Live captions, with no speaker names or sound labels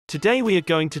Today we are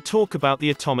going to talk about the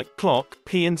atomic clock,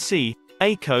 P&C,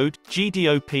 A code,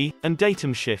 GDOP, and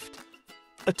datum shift.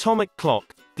 Atomic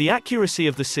clock. The accuracy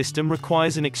of the system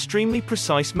requires an extremely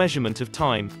precise measurement of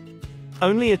time.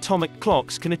 Only atomic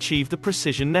clocks can achieve the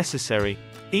precision necessary.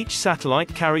 Each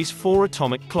satellite carries 4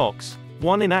 atomic clocks,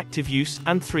 1 in active use,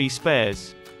 and 3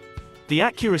 spares. The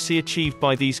accuracy achieved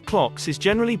by these clocks is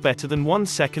generally better than 1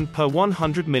 second per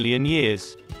 100 million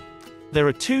years. There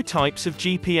are 2 types of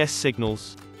GPS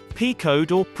signals: P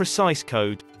code or precise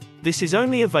code. This is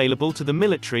only available to the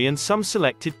military and some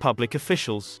selected public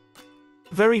officials.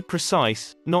 Very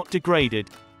precise, not degraded.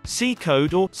 C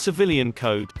code or civilian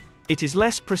code. It is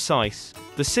less precise.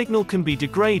 The signal can be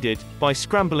degraded by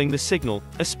scrambling the signal,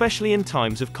 especially in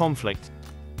times of conflict.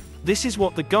 This is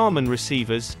what the Garmin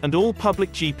receivers, and all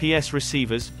public GPS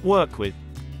receivers, work with.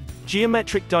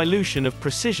 Geometric dilution of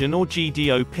precision or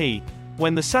GDOP.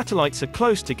 When the satellites are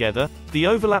close together, the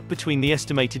overlap between the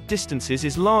estimated distances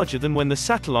is larger than when the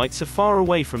satellites are far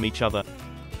away from each other.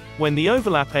 When the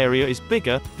overlap area is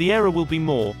bigger, the error will be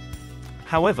more.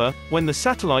 However, when the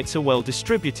satellites are well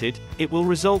distributed, it will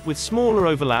result with smaller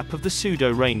overlap of the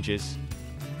pseudo-ranges.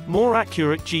 More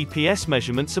accurate GPS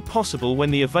measurements are possible when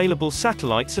the available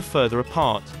satellites are further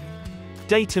apart.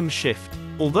 Datum shift.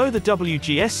 Although the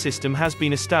WGS system has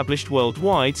been established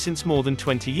worldwide since more than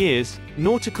 20 years,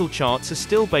 nautical charts are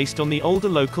still based on the older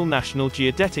local national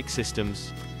geodetic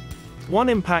systems. One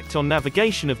impact on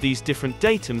navigation of these different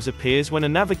datums appears when a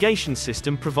navigation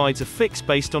system provides a fix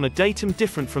based on a datum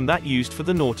different from that used for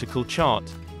the nautical chart.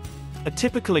 A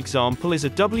typical example is a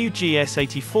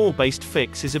WGS84 based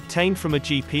fix is obtained from a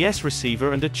GPS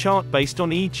receiver and a chart based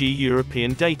on e.g.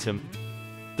 European datum.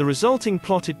 The resulting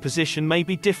plotted position may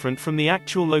be different from the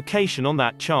actual location on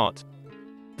that chart.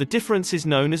 The difference is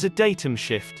known as a datum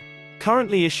shift.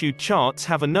 Currently issued charts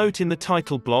have a note in the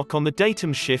title block on the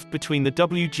datum shift between the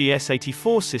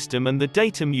WGS84 system and the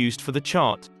datum used for the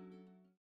chart.